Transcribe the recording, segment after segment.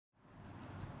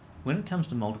When it comes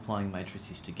to multiplying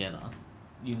matrices together,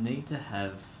 you need to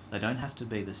have, they don't have to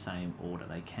be the same order,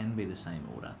 they can be the same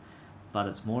order, but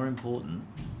it's more important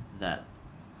that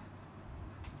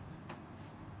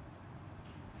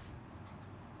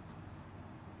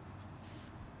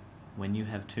when you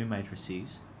have two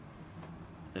matrices,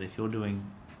 that if you're doing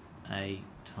A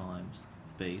times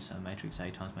B, so matrix A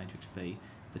times matrix B,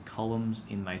 the columns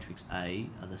in matrix A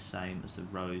are the same as the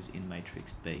rows in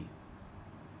matrix B.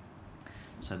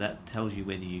 So that tells you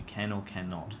whether you can or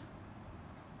cannot.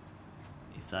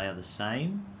 If they are the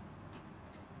same,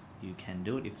 you can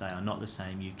do it. If they are not the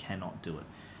same, you cannot do it.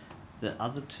 The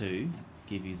other two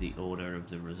give you the order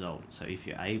of the result. So if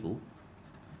you're able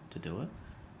to do it,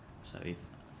 so if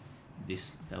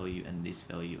this value and this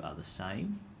value are the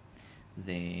same,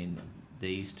 then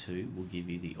these two will give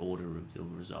you the order of the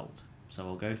result. So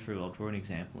I'll draw an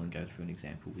example and go through an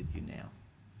example with you now.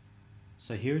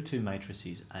 So here are two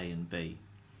matrices A and B.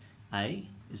 A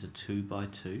is a 2 by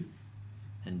 2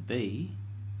 and B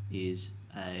is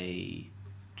a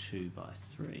 2 by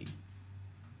 3.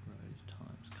 Rows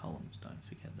times columns, don't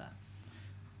forget that.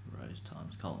 Rows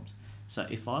times columns. So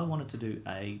if I wanted to do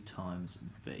A times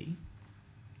B,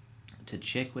 to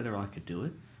check whether I could do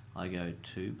it, I go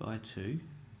 2 by 2,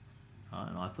 right,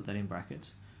 and I put that in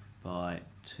brackets, by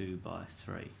 2 by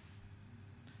 3.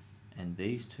 And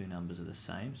these two numbers are the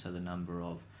same, so the number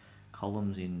of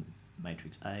columns in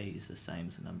matrix A is the same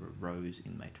as the number of rows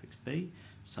in matrix B,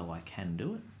 so I can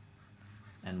do it,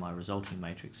 and my resulting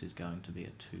matrix is going to be a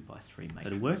 2 by 3 matrix.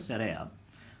 So to work that out,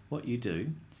 what you do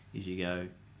is you go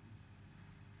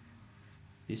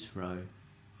this row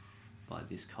by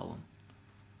this column,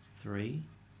 3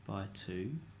 by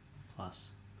 2 plus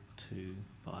 2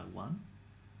 by 1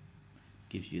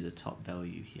 gives you the top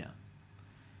value here.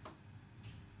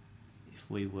 If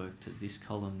we work to this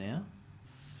column now,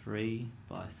 3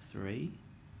 by 3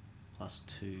 plus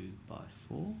 2 by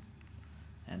 4,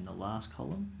 and the last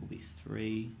column will be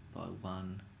 3 by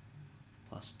 1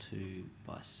 plus 2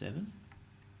 by 7.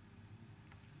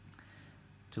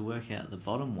 To work out the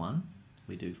bottom one,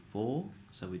 we do 4,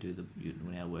 so we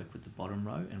now work with the bottom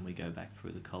row and we go back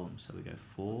through the columns. So we go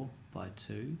 4 by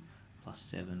 2 plus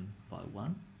 7 by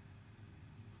 1,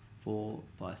 4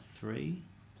 by 3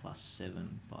 plus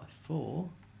 7 by 4,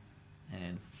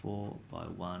 and 4 by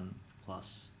 1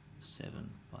 plus 7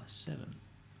 by 7.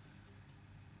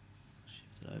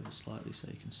 Shift it over slightly so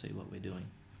you can see what we're doing.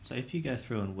 So if you go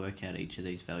through and work out each of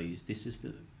these values, this is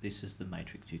the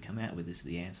matrix you come out with, this is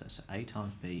the answer. So A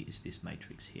times B is this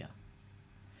matrix here.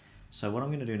 So what I'm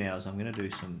going to do now is I'm going to do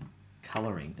some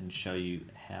colouring and show you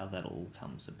how that all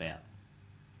comes about.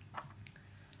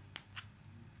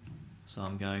 So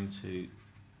I'm going to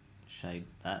shade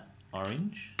that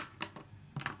orange,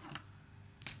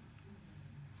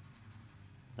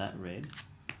 that red,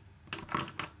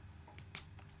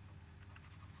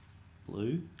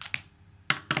 blue,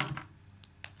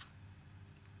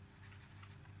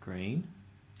 green,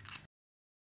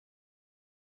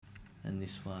 and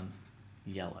this one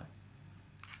yellow.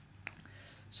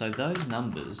 So those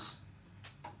numbers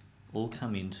all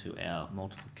come into our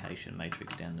multiplication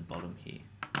matrix down the bottom here.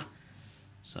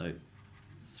 So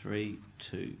 3,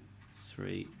 2,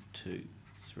 3, 2,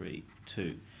 3,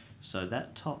 2. So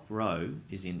that top row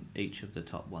is in each of the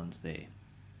top ones there.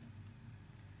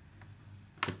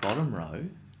 The bottom row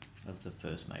of the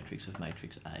first matrix, of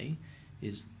matrix A,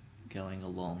 is going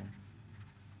along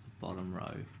the bottom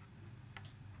row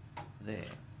there.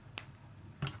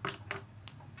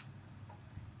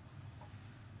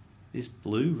 This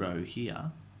blue row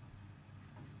here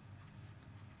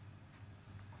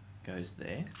goes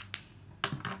there.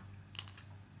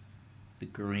 The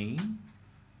green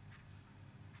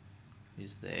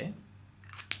is there,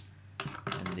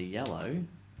 and the yellow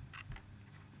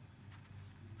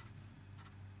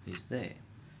is there.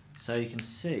 So you can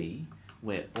see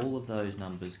where all of those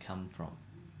numbers come from.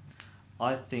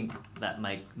 I think that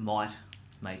might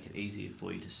make it easier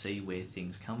for you to see where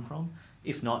things come from.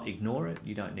 If not, ignore it.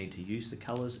 You don't need to use the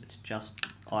colours. It's just,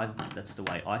 that's the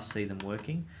way I see them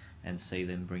working and see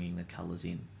them bringing the colours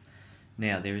in.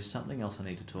 Now, there is something else I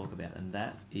need to talk about, and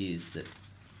that is that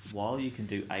while you can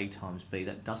do A times B,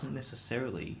 that doesn't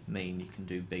necessarily mean you can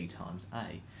do B times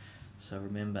A. So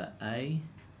remember, A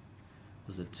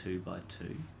was a 2 by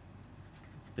 2,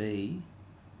 B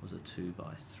was a 2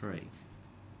 by 3.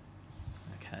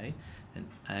 Okay, and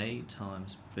A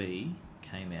times B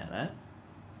came out at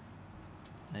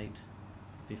 8,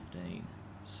 15,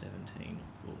 17,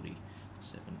 40,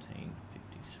 17,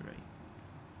 53.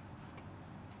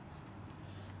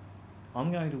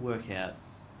 I'm going to work out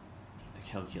a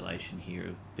calculation here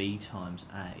of B times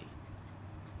A.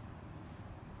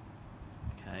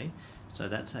 Okay, so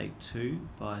that's a 2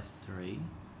 by 3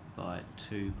 by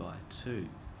 2 by 2.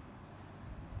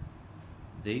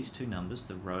 These two numbers,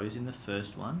 the rows in the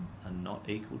first one, are not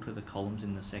equal to the columns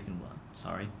in the second one.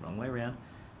 Sorry, wrong way around.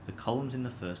 The columns in the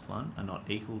first one are not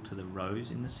equal to the rows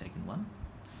in the second one,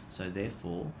 so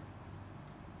therefore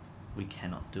we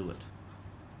cannot do it.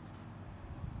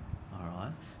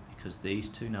 Alright, because these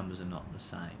two numbers are not the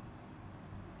same.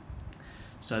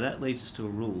 So that leads us to a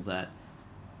rule that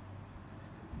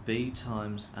B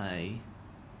times A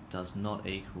does not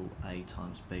equal A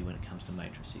times B when it comes to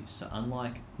matrices. So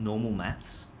unlike normal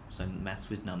maths, so maths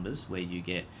with numbers, where you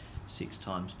get 6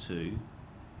 times 2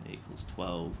 equals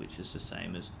 12, which is the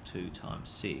same as 2 times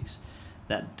 6,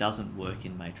 that doesn't work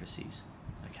in matrices.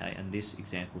 Okay, and this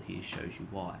example here shows you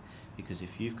why. Because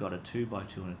if you've got a 2 by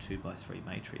 2 and a 2 by 3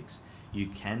 matrix, you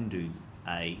can do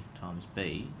A times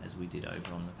B, as we did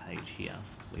over on the page here.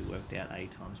 We worked out A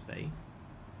times B.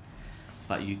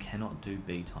 But you cannot do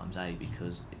B times A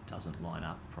because it doesn't line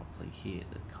up properly here.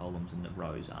 The columns and the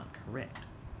rows aren't correct.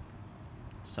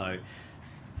 So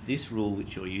this rule,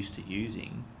 which you're used to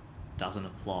using, doesn't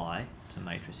apply to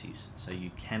matrices. So you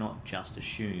cannot just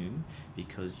assume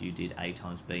because you did A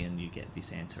times B and you get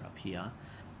this answer up here,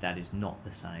 that is not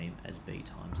the same as B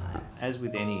times A. As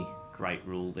with any great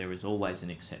rule, there is always an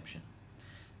exception.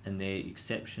 And the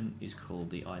exception is called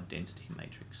the identity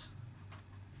matrix.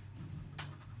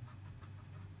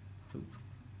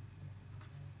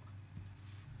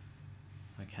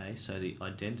 Okay, so the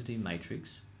identity matrix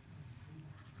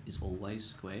is always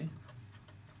square.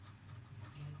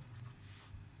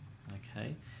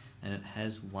 Okay, and it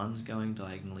has ones going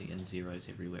diagonally and zeros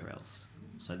everywhere else.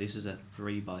 So this is a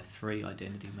 3 by 3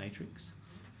 identity matrix.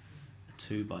 A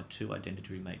 2 by 2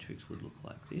 identity matrix would look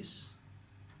like this.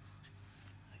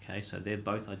 Okay, so they're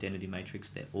both identity matrix,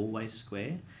 they're always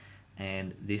square,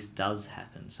 and this does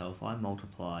happen. So if I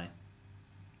multiply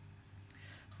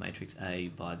matrix A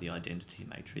by the identity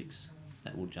matrix,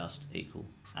 that will just equal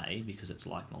A because it's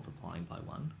like multiplying by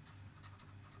 1.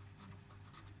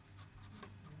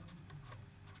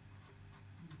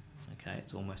 Okay,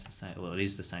 it's almost the same, well, it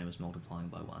is the same as multiplying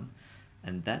by 1,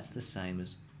 and that's the same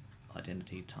as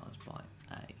identity times by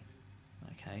A.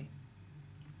 Okay,